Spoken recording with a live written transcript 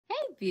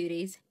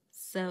beauties?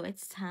 So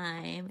it's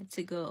time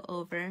to go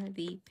over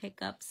the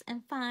pickups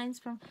and finds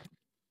from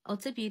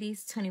Ulta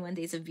Beauty's 21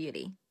 Days of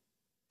Beauty.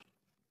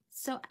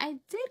 So I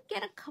did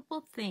get a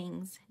couple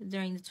things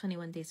during the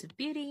 21 Days of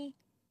Beauty.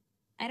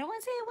 I don't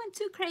want to say I went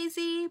too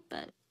crazy,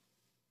 but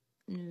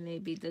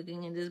maybe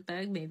looking in this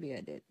bag, maybe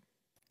I did.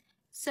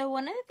 So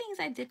one of the things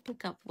I did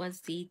pick up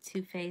was the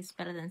Too Faced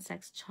Better Than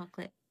Sex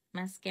Chocolate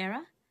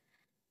Mascara.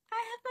 I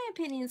have my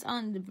opinions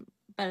on the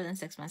Better Than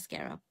Sex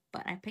mascara,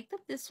 but I picked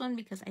up this one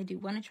because I do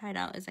want to try it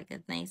out. It's like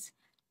a nice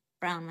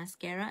brown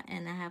mascara,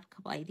 and I have a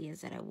couple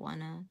ideas that I want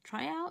to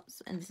try out,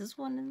 and this is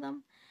one of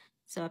them.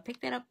 So I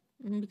picked it up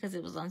because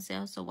it was on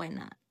sale, so why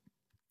not?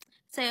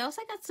 So I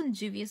also got some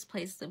Juvia's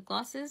Place lip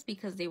glosses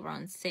because they were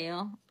on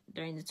sale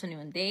during the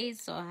 21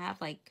 days. So I have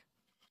like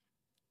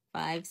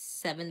 5,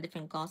 7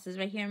 different glosses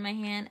right here in my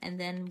hand. And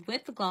then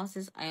with the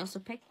glosses, I also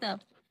picked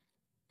up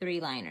 3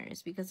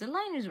 liners because the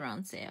liners were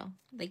on sale.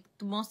 Like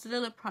most of the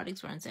lip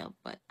products were on sale,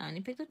 but I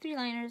only picked up 3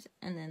 liners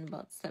and then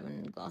about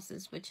 7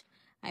 glosses, which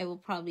I will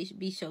probably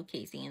be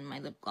showcasing in my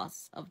lip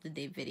gloss of the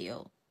day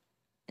video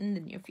in the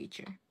near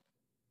future.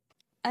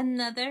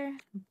 Another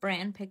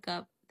brand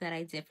pickup that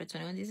I did for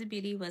 21 Days of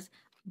Beauty was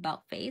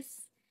About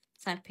Face.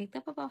 So I picked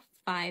up about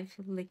 5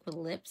 liquid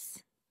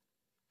lips,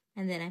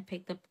 and then I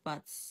picked up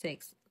about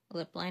 6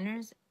 lip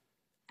liners.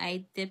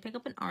 I did pick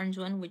up an orange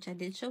one, which I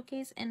did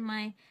showcase in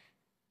my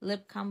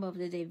lip combo of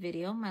the day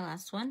video, my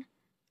last one.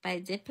 But I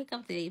did pick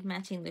up the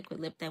matching liquid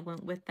lip that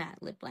went with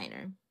that lip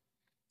liner.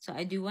 So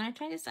I do want to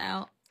try this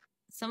out.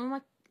 Some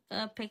of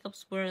my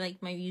pickups were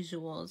like my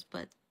usuals,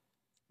 but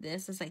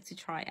this is like to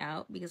try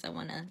out because I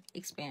want to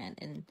expand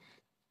and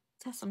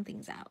test some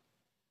things out.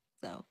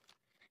 So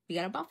we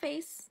got About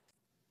Face.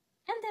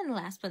 And then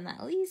last but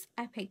not least,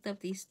 I picked up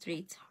these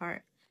 3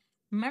 Tarte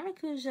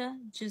Maracuja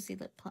Juicy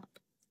Lip Plump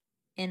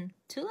in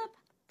Tulip,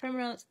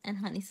 Primrose, and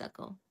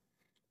Honeysuckle.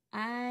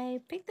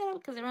 I picked that up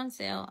because they're on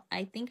sale.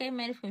 I think I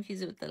might have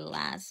confused it with the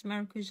last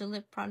Maracuja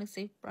lip products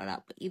they brought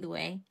out, but either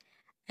way,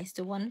 I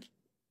still wanted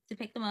to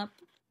pick them up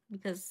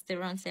because they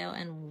were on sale,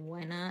 and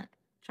why not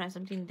try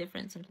something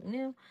different, something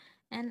new?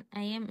 And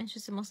I am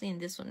interested mostly in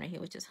this one right here,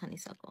 which is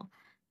Honeysuckle.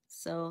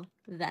 So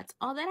that's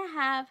all that I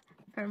have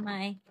for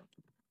my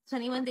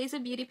 21 Days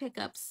of Beauty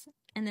pickups.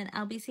 And then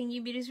I'll be seeing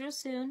you beauties real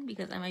soon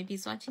because I might be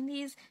swatching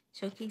these,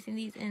 showcasing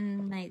these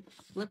in my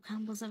lip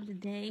combos of the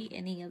day,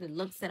 any other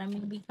looks that I'm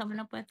going to be coming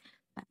up with.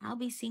 But I'll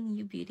be seeing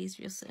you beauties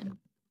real soon.